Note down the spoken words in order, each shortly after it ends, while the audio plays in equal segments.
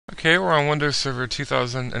Okay, we're on Windows Server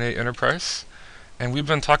 2008 Enterprise, and we've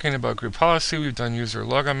been talking about group policy. We've done user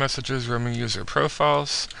logon messages, roaming user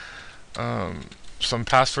profiles, some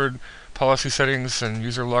password policy settings, and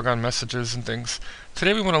user logon messages and things.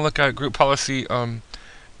 Today we want to look at group policy and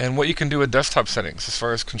what you can do with desktop settings as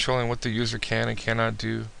far as controlling what the user can and cannot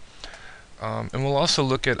do. And we'll also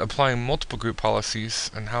look at applying multiple group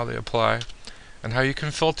policies and how they apply and how you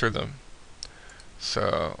can filter them.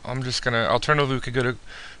 So I'm just going to, alternatively we could go to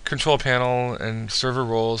control panel and server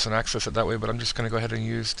roles and access it that way, but I'm just going to go ahead and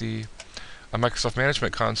use the Microsoft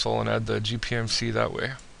Management Console and add the GPMC that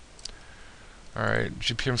way. Alright,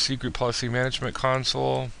 GPMC Group Policy Management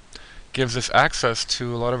Console gives us access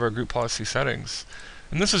to a lot of our group policy settings.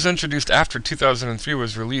 And this was introduced after 2003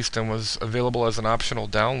 was released and was available as an optional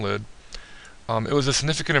download. It was a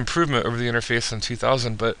significant improvement over the interface in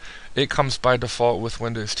 2000, but it comes by default with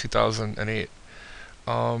Windows 2008.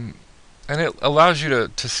 And it allows you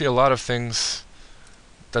to see a lot of things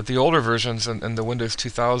that the older versions and the Windows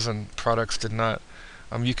 2000 products did not.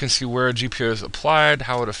 You can see where a GPO is applied,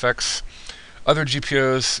 how it affects other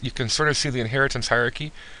GPOs. You can sort of see the inheritance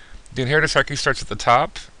hierarchy. The inheritance hierarchy starts at the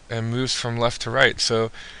top and moves from left to right.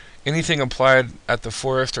 So anything applied at the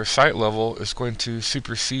forest or site level is going to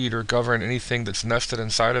supersede or govern anything that's nested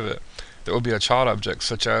inside of it that would be a child object,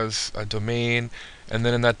 such as a domain, and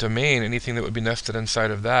then in that domain anything that would be nested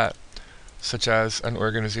inside of that, such as an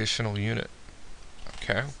organizational unit.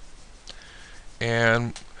 Okay,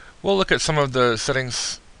 and we'll look at some of the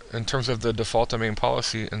settings in terms of the default domain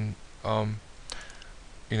policy and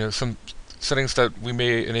some settings that we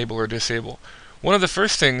may enable or disable. One of the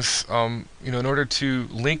first things, in order to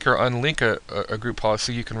link or unlink a group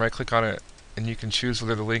policy, you can right-click on it and you can choose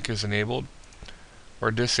whether the link is enabled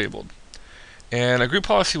or disabled. And a group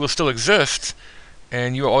policy will still exist,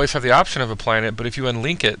 and you will always have the option of applying it, but if you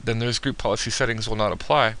unlink it, then those group policy settings will not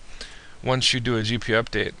apply once you do a GPO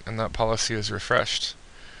update and that policy is refreshed.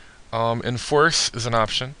 Enforce is an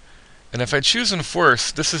option, and if I choose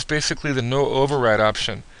Enforce, this is basically the no override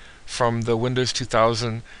option from the Windows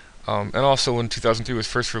 2000 and also when 2003 was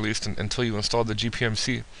first released until you installed the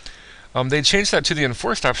GPMC. They changed that to the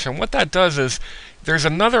enforced option. What that does is there's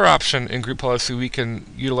another option in group policy we can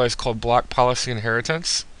utilize called block policy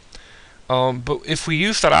inheritance. But if we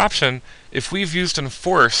use that option, if we've used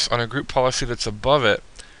enforce on a group policy that's above it,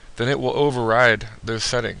 then it will override those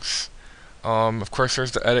settings. Of course,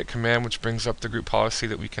 there's the edit command, which brings up the group policy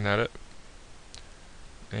that we can edit.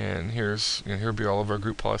 And here will be all of our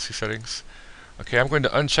group policy settings. Okay, I'm going to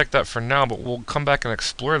uncheck that for now, but we'll come back and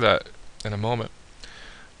explore that in a moment.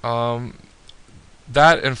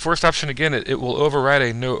 That enforced option, again, it will override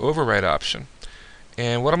a no override option.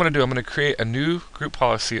 And what I'm going to do, I'm going to create a new group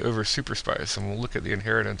policy over super spies, and we'll look at the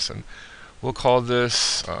inheritance, and we'll call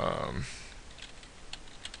this,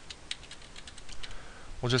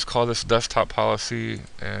 we'll just call this desktop policy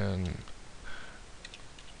and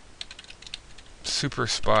super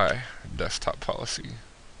spy desktop policy.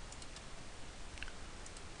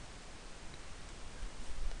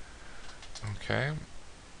 Okay.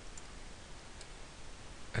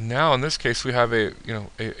 And now in this case we have a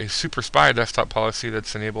super spy desktop policy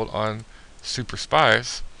that's enabled on super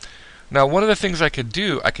spies. Now one of the things I could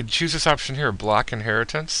do, I could choose this option here, block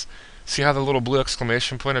inheritance. See how the little blue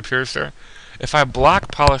exclamation point appears there? If I block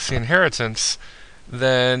policy inheritance,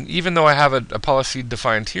 then even though I have a policy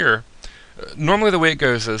defined here, normally the way it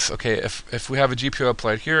goes is, okay, if we have a GPO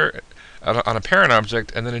applied here on a parent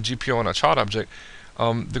object and then a GPO on a child object,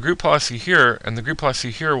 the group policy here and the group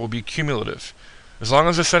policy here will be cumulative. As long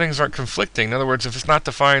as the settings aren't conflicting, in other words, if it's not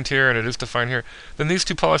defined here and it is defined here, then these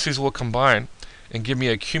two policies will combine and give me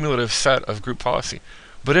a cumulative set of group policy.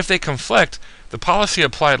 But if they conflict, the policy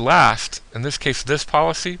applied last, in this case this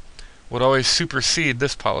policy, would always supersede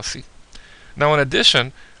this policy. Now in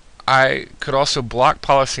addition, I could also block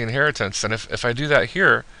policy inheritance, and if I do that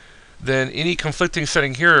here, then any conflicting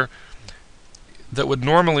setting here that would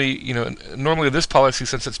normally, normally this policy,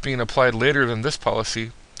 since it's being applied later than this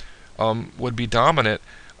policy, would be dominant.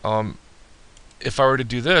 If I were to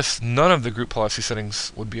do this, none of the group policy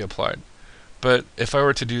settings would be applied. But if I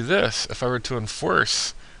were to do this, if I were to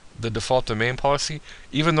enforce the default domain policy,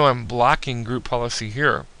 even though I'm blocking group policy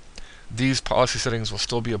here, these policy settings will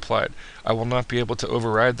still be applied. I will not be able to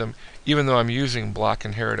override them, even though I'm using block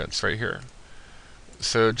inheritance right here.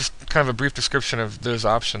 So just kind of a brief description of those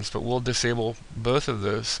options, but we'll disable both of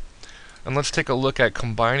those. And let's take a look at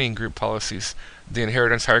combining group policies, the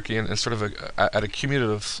inheritance hierarchy, and sort of at a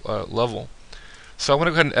cumulative level. So I'm going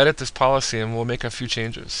to go ahead and edit this policy, and we'll make a few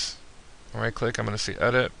changes. Right click, I'm going to say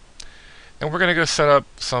edit, and we're going to go set up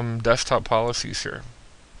some desktop policies here.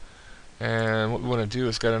 And what we want to do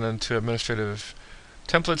is get into administrative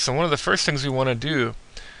templates. And one of the first things we want to do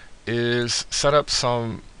is set up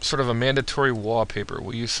some sort of a mandatory wallpaper.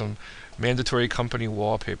 We'll use some mandatory company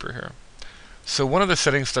wallpaper here. So one of the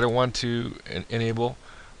settings that I want to enable,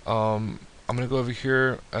 I'm going to go over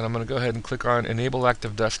here and I'm going to go ahead and click on Enable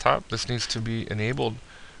Active Desktop. This needs to be enabled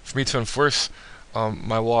for me to enforce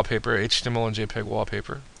my wallpaper, HTML and JPEG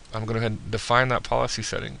wallpaper. I'm going to go ahead and define that policy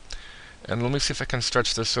setting. And let me see if I can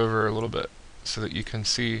stretch this over a little bit so that you can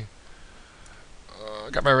see.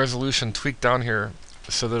 I got my resolution tweaked down here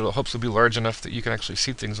so that it'll hopefully be large enough that you can actually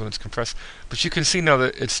see things when it's compressed. But you can see now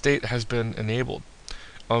that its state has been enabled.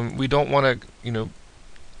 We don't want to,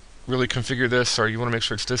 really configure this, or you want to make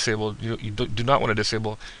sure it's disabled. You do not want to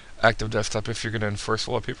disable active desktop if you're going to enforce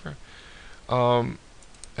wallpaper. And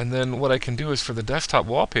then what I can do is for the desktop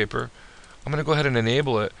wallpaper, I'm going to go ahead and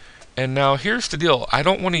enable it. And now here's the deal. I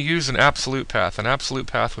don't want to use an absolute path. An absolute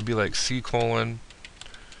path would be like C:,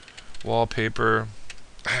 wallpaper,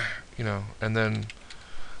 and then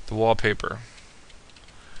the wallpaper.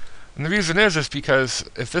 And the reason is because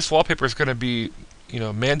if this wallpaper is going to be,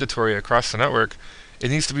 mandatory across the network, it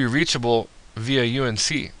needs to be reachable via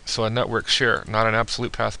UNC, so a network share, not an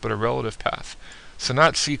absolute path, but a relative path. So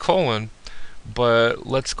not C:, but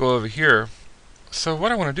let's go over here. So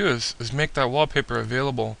what I want to do is make that wallpaper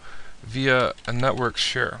available via a network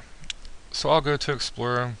share. So I'll go to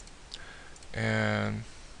Explorer, and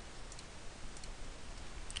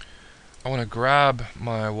I want to grab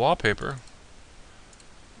my wallpaper.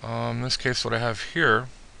 In this case, what I have here,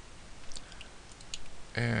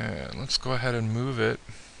 and let's go ahead and move it.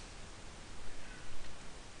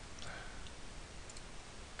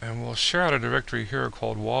 And we'll share out a directory here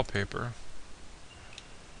called Wallpaper.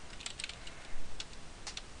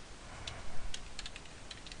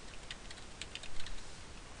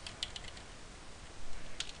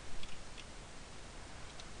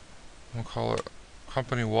 We'll call it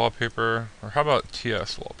Company Wallpaper, or how about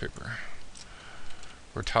TS Wallpaper?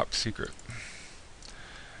 Or Top Secret.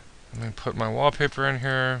 Let me put my wallpaper in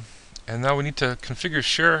here, and now we need to configure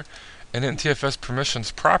share and NTFS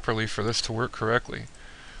permissions properly for this to work correctly.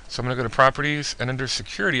 So I'm going to go to Properties, and under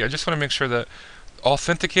Security, I just want to make sure that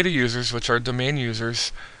authenticated users, which are domain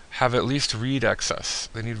users, have at least read access.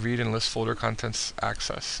 They need read and list folder contents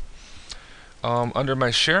access. Under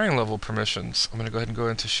my sharing level permissions, I'm going to go ahead and go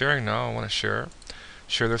into sharing now. I want to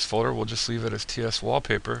share this folder. We'll just leave it as TS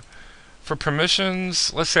Wallpaper. For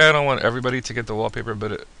permissions, let's say I don't want everybody to get the wallpaper,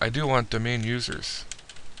 but I do want domain users.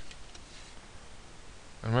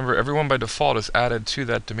 And remember, everyone by default is added to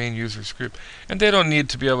that domain users group. And they don't need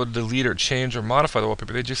to be able to delete or change or modify the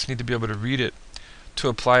wallpaper. They just need to be able to read it to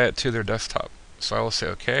apply it to their desktop. So I will say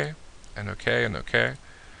OK, and OK, and OK.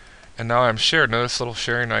 And now I'm shared. Notice this little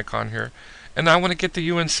sharing icon here. And now I want to get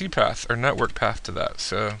the UNC path, or network path to that.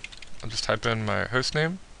 So I'll just type in my host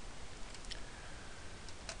name.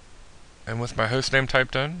 And with my host name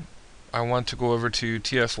typed in, I want to go over to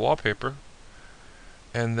TS Wallpaper.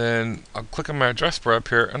 And then I'll click on my address bar up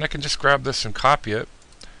here, and I can just grab this and copy it.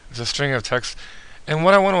 It's a string of text. And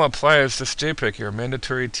what I want to apply is this JPEG here,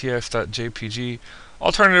 mandatory ts.jpg.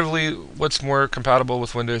 Alternatively, what's more compatible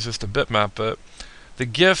with Windows is the bitmap, but the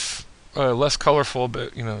GIF, less colorful,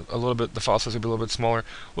 but a little bit, the file size will be a little bit smaller.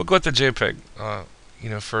 We'll go with the JPEG,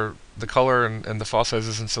 for the color and the file size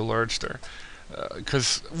isn't so large there.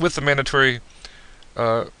 Because with the mandatory,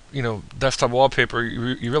 desktop wallpaper,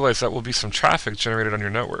 you realize that will be some traffic generated on your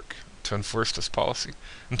network to enforce this policy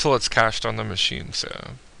until it's cached on the machine.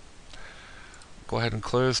 So go ahead and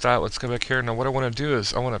close that. Let's go back here. Now what I want to do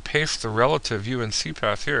is I want to paste the relative UNC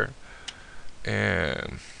path here,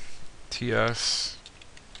 and TS.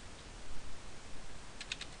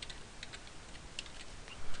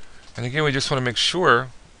 And again, we just want to make sure,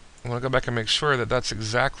 I want to go back and make sure that that's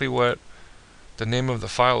exactly what the name of the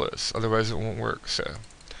file is, otherwise it won't work. So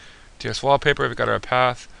TS Wallpaper, we've got our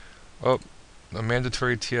path. Oh, a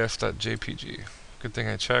mandatory ts.jpg. Good thing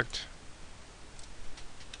I checked.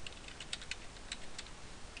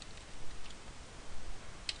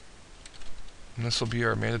 And this will be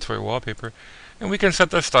our mandatory wallpaper. And we can set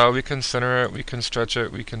the style, we can center it, we can stretch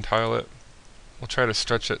it, we can tile it. We'll try to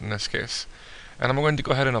stretch it in this case. And I'm going to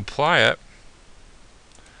go ahead and apply it,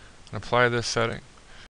 and apply this setting.